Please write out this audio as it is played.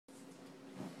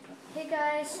Hey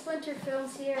guys, Splinter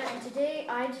Films here, and today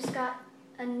I just got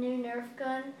a new Nerf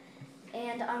gun,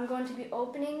 and I'm going to be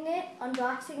opening it,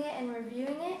 unboxing it, and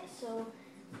reviewing it. So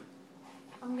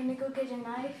I'm going to go get a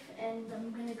knife, and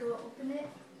I'm going to go open it.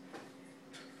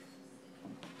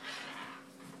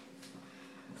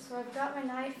 So I've got my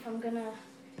knife. I'm going to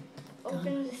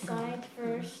open the side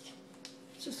first.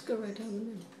 Just go right down the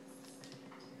middle.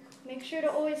 Make sure to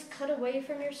always cut away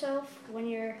from yourself when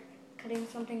you're cutting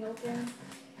something open.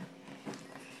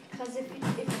 Because if you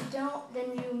don't,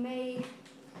 then you may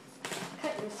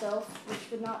cut yourself, which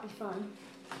would not be fun.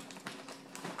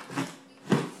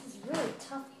 This is a really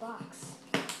tough box.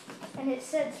 And it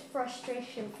says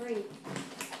frustration free.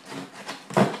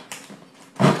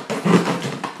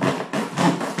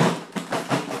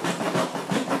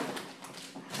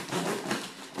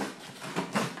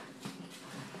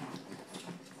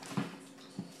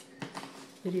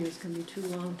 Videos can be too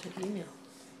long to email.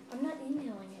 I'm not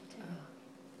emailing it to you.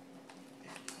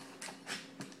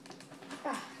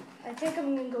 I think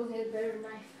I'm going to go get a better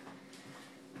knife.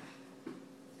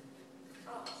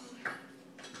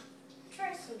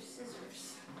 Try some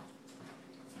scissors.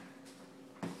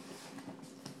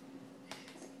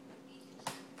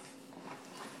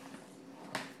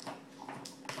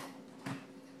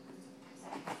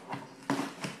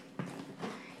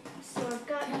 So I've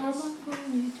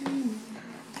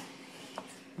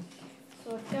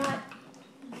got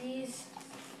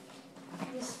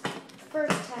this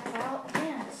first tack out.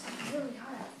 Man, this is really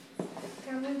hard.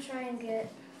 Okay, I'm going to try and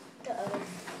get the other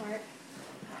part.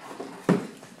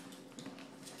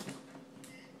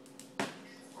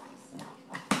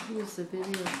 Who is the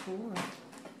video for?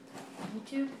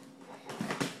 YouTube.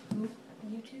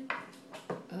 YouTube.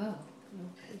 Oh,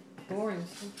 okay. Boring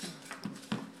so far.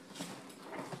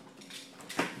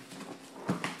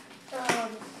 Oh,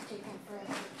 this is taking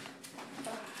forever.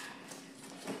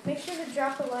 Make sure to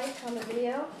drop a like on the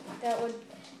video. That would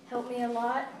help me a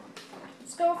lot.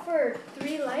 Let's go for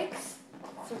 3 likes.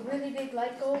 It's a really big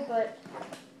like goal, but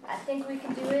I think we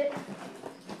can do it.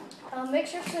 Make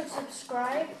sure to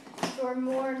subscribe for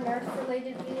more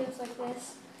Nerf-related videos like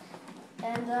this.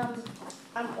 And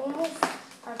I've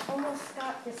almost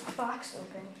got this box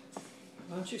open.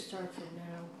 Why don't you start from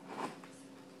now?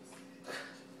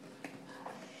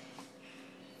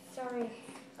 Sorry,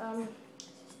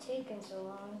 it's taking so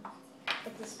long.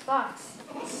 But this box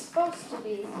is supposed to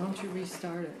be. Why don't you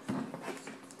restart it?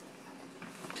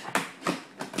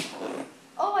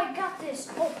 Oh, I got this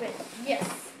open. Yes.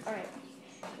 All right.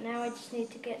 Now I just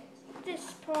need to get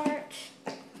this part.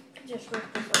 I could just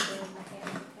rip this open with my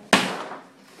hand.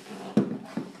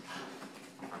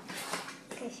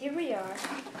 Okay, here we are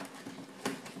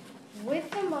with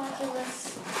the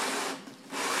Modulus.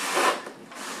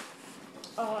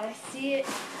 Oh, I see it.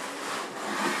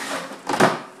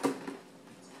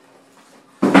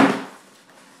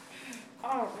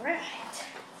 All right.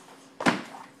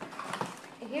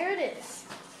 Here it is.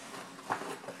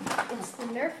 It's the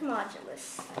Nerf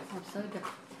Modulus. Upside down.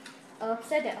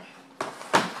 Upside down.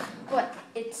 But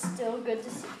it's still good to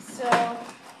see. So,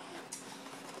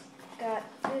 got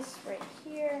this right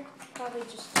here. Probably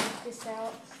just take this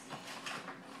out.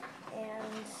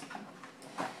 And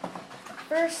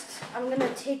first, I'm going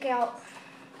to take out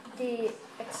the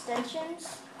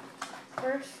extensions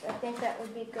first. I think that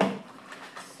would be good.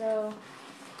 So,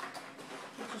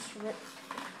 you just rip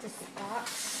this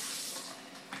box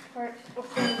part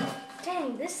open.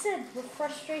 Dang, this said we're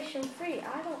frustration free.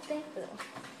 I don't think so.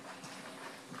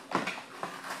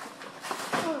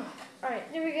 Alright,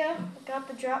 there we go. I got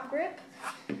the drop grip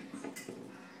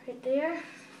right there.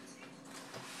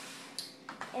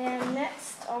 And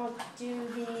next I'll do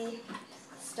the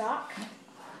stock.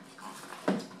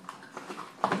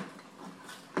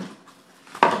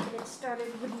 Get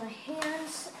started with my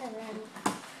hands and then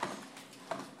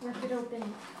rip it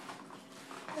open.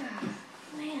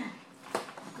 Man.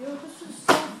 Yo, this is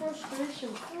so frustration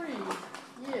free.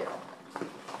 Yeah.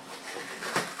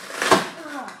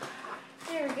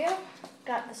 There we go.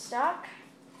 Got the stock.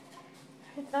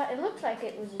 I thought it looked like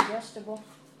it was adjustable,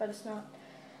 but it's not.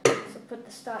 So put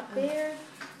the stock there.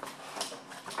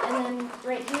 And then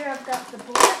right here I've got the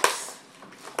bullets.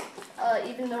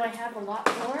 Even though I have a lot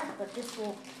more, but this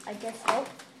will, I guess, help.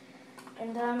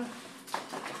 And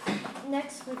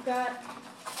next we've got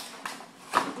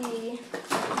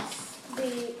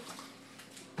the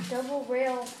double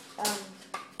rail,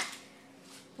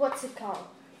 what's it called?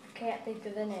 I can't think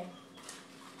of the name.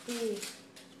 The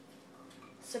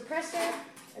suppressor,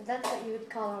 that's what you would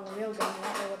call on the real gun.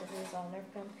 I don't know what it is on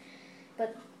Nerf gun.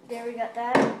 But there we got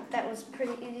that. That was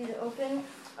pretty easy to open.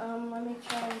 Let me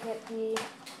try and get the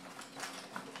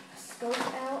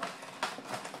scope out.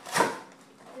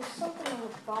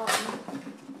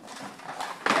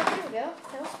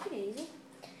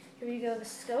 go the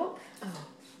scope. Oh.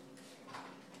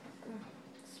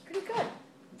 It's pretty good.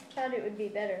 Thought it would be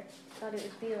better. Thought it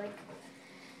would be like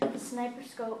a sniper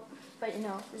scope, but you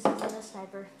know, this isn't a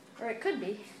sniper. Or it could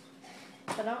be,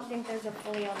 but I don't think there's a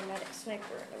fully automatic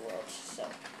sniper in the world, so.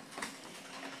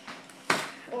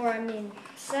 Or I mean,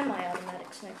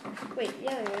 semi-automatic sniper. Wait,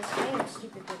 yeah there is. I am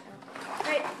stupid right now.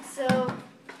 Alright, so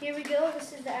here we go.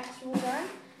 This is the actual gun.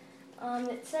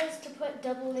 It says to put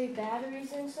AA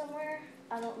batteries in somewhere.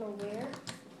 I don't know where.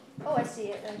 Oh, I see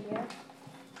it right here.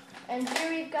 And here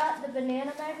we've got the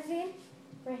banana magazine.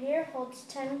 Right here, holds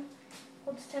 10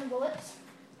 bullets.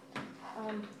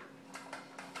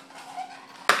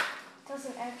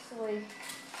 Doesn't actually,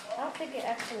 I don't think it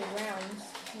actually rounds.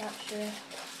 I'm not sure.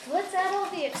 So let's add all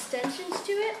the extensions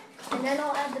to it, and then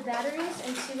I'll add the batteries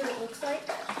and see what it looks like.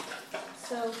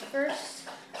 So first,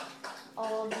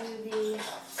 I'll do the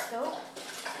scope.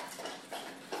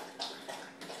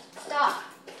 Stop!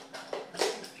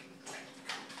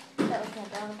 That was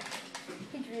my dog.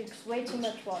 He drinks way too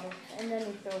much water, and then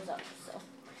he throws up, so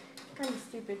kind of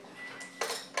stupid.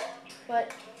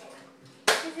 But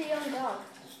he's a young dog.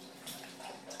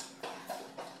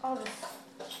 All this,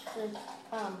 the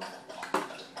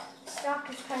stock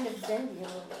is kind of bendy a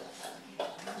little bit.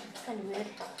 It's kind of weird.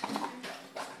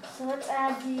 So let's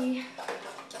add the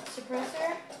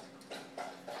suppressor.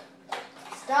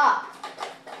 Stop.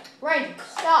 Ranger,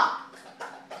 stop.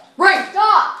 Ranger,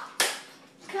 stop.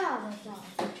 God, that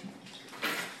dog.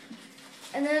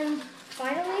 And then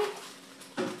finally,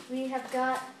 we have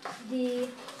got the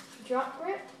drop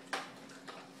grip.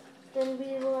 Then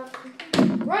we will have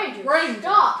Ranger,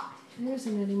 stop. There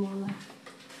isn't any more left.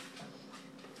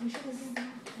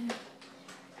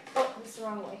 Oh, it's the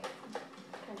wrong way.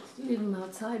 You leave them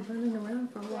outside running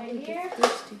around for a while. Right They here. get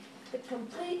thirsty. The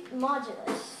complete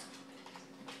modulus.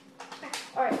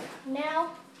 Alright,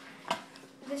 now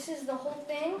this is the whole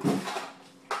thing.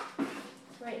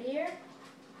 Right here.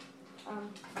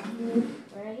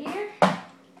 Right here.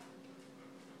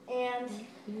 And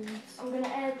I'm gonna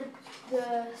add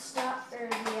the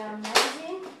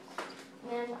magazine.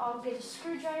 And then I'll get a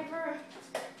screwdriver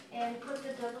and put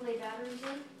the AA batteries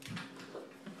in.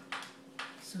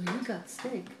 So you got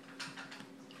steak.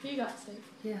 You got steak.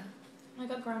 Yeah. I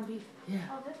got ground beef. Yeah.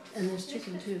 Oh, that's- And there's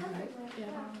chicken too, right? Yeah.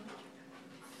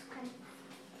 Okay.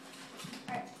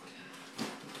 Alright.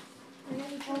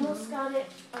 Almost got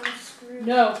it unscrewed.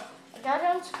 No. I got it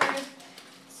unscrewed.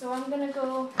 So I'm gonna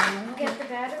go get the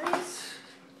batteries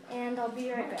and I'll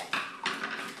be right back.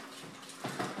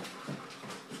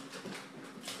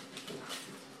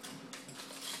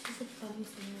 This is the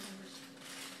funniest thing I've ever seen.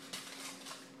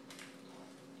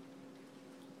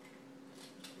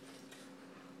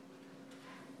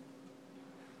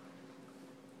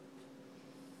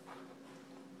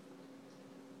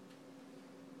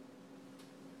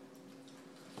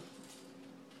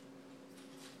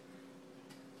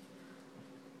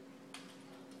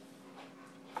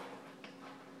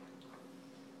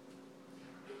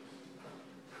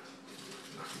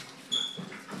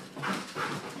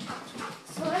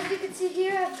 So as you can see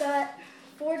here, I've got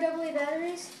 4 AA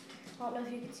batteries. I don't know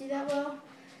if you can see that well,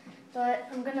 but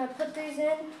I'm gonna put these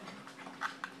in.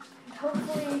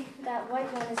 Hopefully that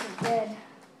white one isn't dead.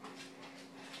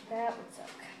 That would suck.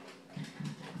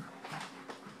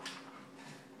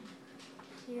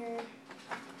 Here,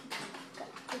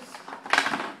 got this.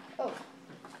 Oh,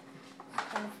 it's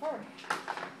kind of hard.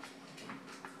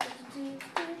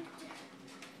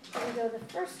 There we go, the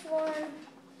first one.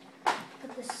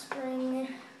 Put the spring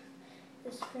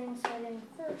side in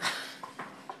first.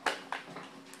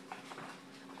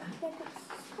 I think it's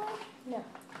this way? No.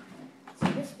 Is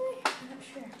it this way? I'm not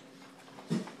sure.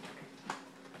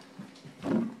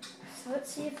 So let's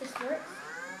see if this works.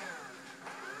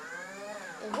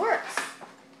 It works!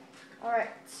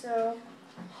 Alright, so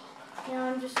now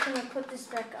I'm just going to put this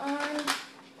back on.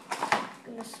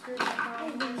 Gonna screw it back on.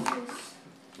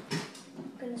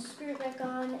 Gonna screw it back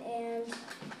on and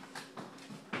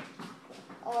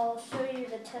I'll show you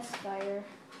the test fire.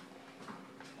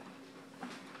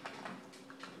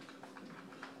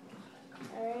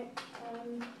 Alright,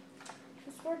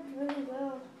 this worked really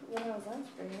well when I was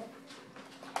unscrewing it.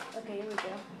 Okay, here we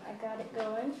go. I got it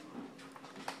going.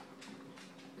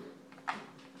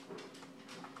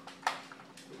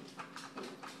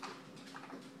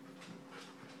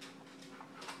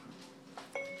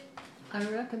 I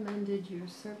recommended your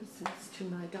services to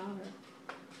my daughter.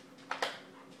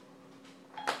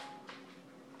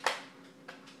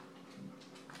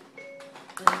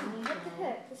 What the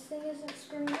heck? This thing isn't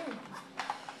screwing in.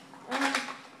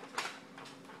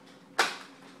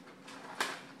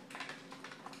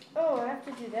 Oh, I have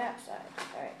to do that side.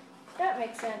 Alright. That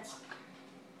makes sense.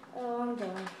 Oh, I'm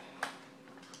done.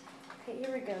 Okay,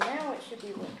 here we go. Now it should be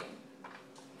working.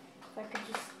 If I could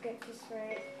just get this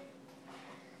right.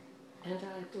 And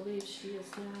I believe she is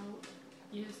now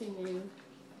using you.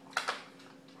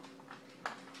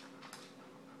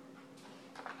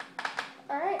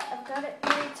 Alright, I've got it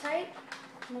very tight.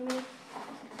 Let me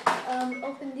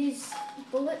open these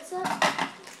bullets up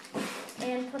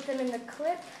and put them in the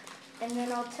clip, and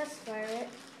then I'll test fire it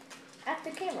at the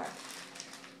camera.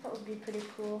 That would be pretty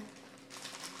cool.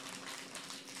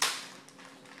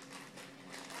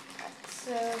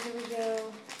 So here we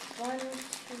go. 1, 2,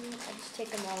 I'll just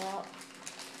take them all out.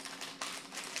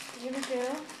 Here we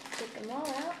go. Take them all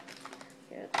out.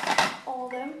 Here, all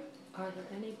of them. Are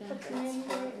there any Put them in benefits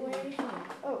the for right way. each one?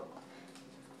 Oh.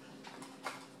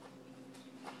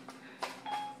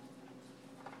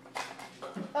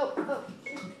 Oh.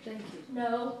 Thank you.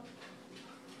 No.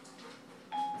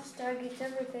 This dog eats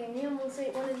everything. He almost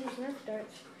ate one of these Nerf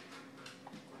darts.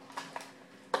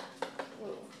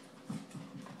 Whoa.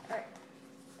 Alright.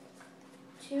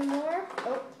 2 more.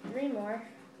 Oh, 3 more.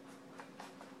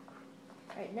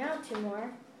 Alright, now 2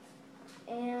 more.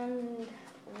 And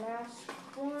last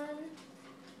one.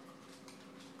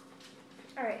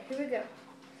 Alright, here we go.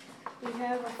 We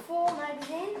have a full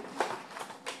magazine.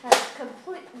 That's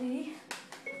completely.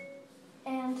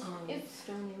 And if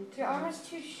your arm is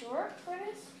too short for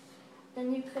this,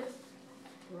 then you could,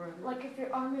 like if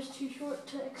your arm is too short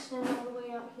to extend all the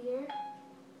way out here,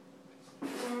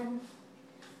 then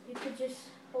you could just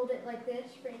hold it like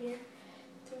this right here.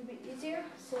 It would be easier,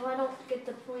 so I don't get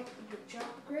the point of the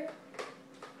drop grip.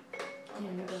 Oh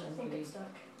my gosh, I think it's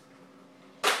stuck.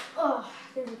 Oh,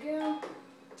 there we go.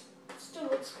 Still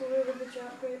looks cooler with the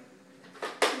drop grip.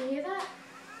 Can you hear that?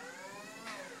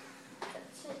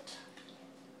 That's it.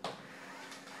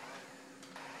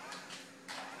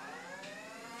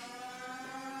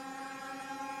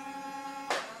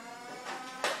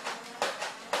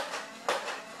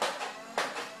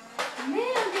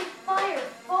 Man, they fire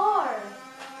far.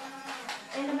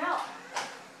 And I'm out.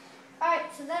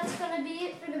 Alright, so that's going to be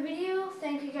it for the video.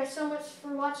 Thank you guys so much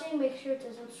for watching. Make sure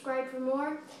to subscribe for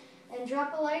more. And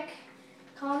drop a like,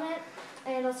 comment,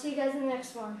 and I'll see you guys in the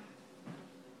next one.